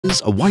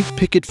a white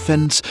picket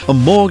fence, a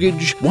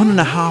mortgage,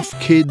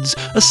 1.5 kids,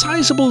 a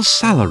sizable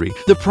salary,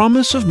 the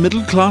promise of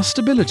middle-class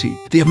stability.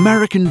 The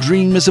American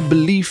dream is a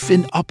belief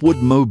in upward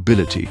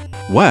mobility,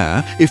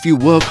 where, if you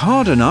work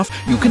hard enough,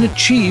 you can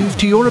achieve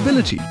to your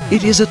ability.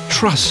 It is a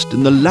trust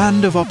in the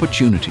land of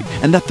opportunity,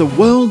 and that the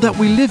world that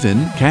we live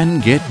in can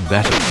get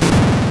better.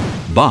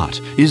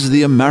 But is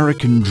the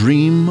American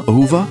dream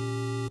over?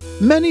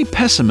 Many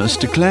pessimists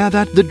declare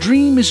that the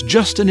dream is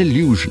just an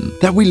illusion,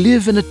 that we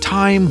live in a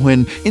time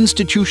when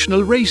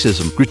institutional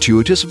racism,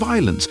 gratuitous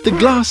violence, the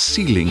glass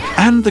ceiling,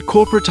 and the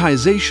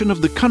corporatization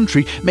of the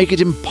country make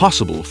it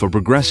impossible for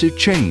progressive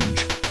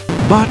change.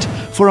 But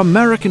for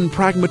American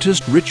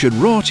pragmatist Richard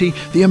Rorty,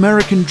 the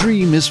American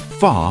dream is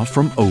far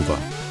from over.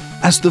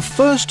 As the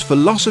first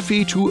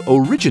philosophy to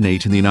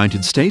originate in the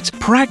United States,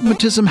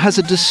 pragmatism has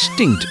a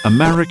distinct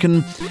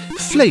American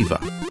flavor.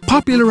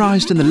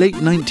 Popularized in the late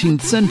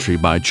 19th century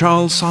by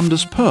Charles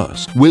Sanders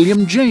Peirce,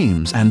 William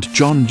James, and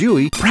John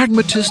Dewey,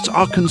 pragmatists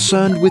are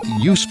concerned with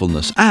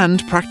usefulness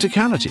and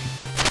practicality.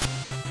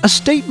 A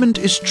statement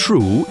is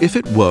true if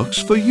it works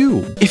for you.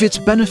 If it's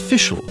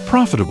beneficial,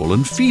 profitable,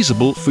 and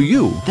feasible for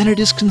you, then it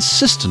is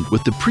consistent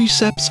with the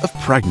precepts of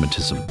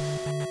pragmatism.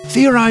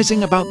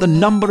 Theorizing about the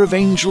number of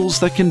angels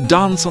that can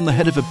dance on the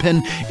head of a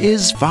pen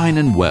is fine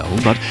and well,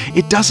 but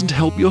it doesn't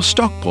help your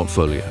stock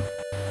portfolio.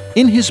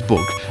 In his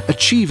book,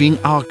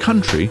 Achieving Our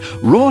Country,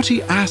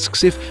 Rorty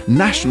asks if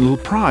national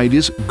pride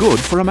is good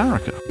for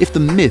America, if the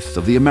myth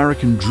of the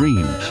American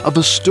dream, of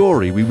a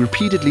story we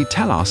repeatedly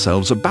tell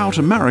ourselves about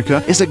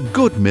America, is a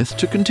good myth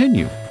to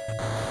continue.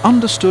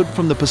 Understood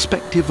from the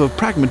perspective of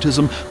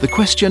pragmatism, the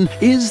question,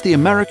 is the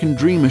American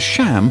dream a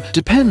sham,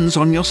 depends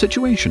on your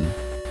situation.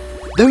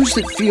 Those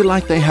that feel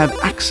like they have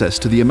access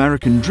to the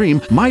American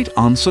dream might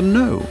answer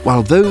no,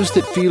 while those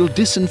that feel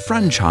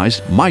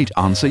disenfranchised might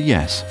answer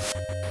yes.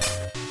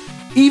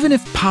 Even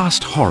if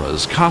past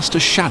horrors cast a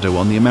shadow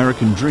on the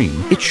American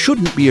dream, it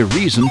shouldn't be a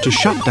reason to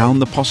shut down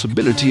the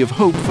possibility of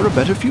hope for a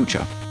better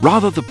future.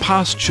 Rather, the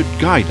past should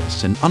guide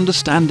us in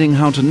understanding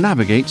how to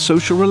navigate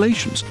social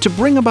relations, to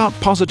bring about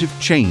positive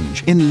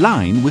change in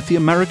line with the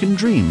American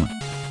dream.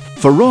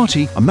 For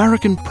Rorty,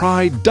 American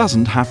pride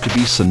doesn't have to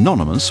be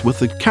synonymous with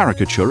the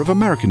caricature of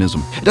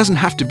Americanism. It doesn't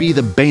have to be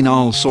the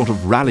banal sort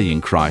of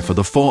rallying cry for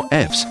the 4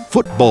 F's: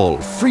 football,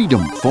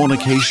 freedom,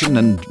 fornication,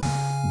 and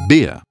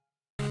beer.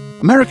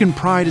 American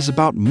pride is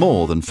about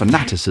more than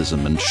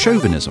fanaticism and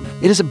chauvinism.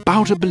 It is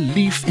about a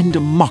belief in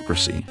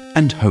democracy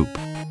and hope.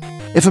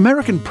 If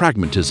American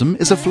pragmatism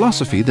is a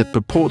philosophy that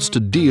purports to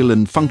deal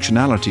in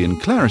functionality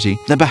and clarity,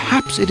 then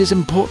perhaps it is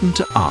important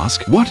to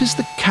ask, what is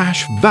the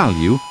cash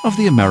value of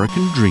the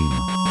American dream?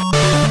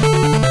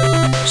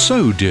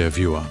 So, dear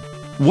viewer,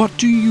 what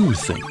do you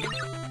think?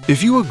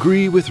 If you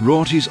agree with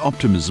Rorty's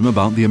optimism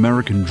about the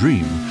American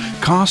dream,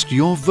 cast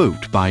your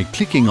vote by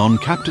clicking on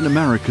Captain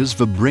America's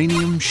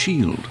vibranium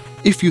shield.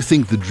 If you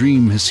think the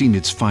dream has seen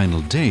its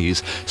final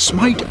days,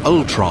 smite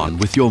Ultron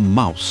with your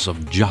mouse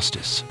of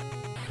justice.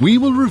 We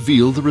will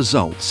reveal the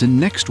results in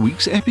next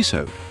week's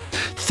episode.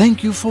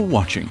 Thank you for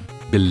watching,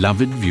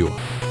 beloved viewer.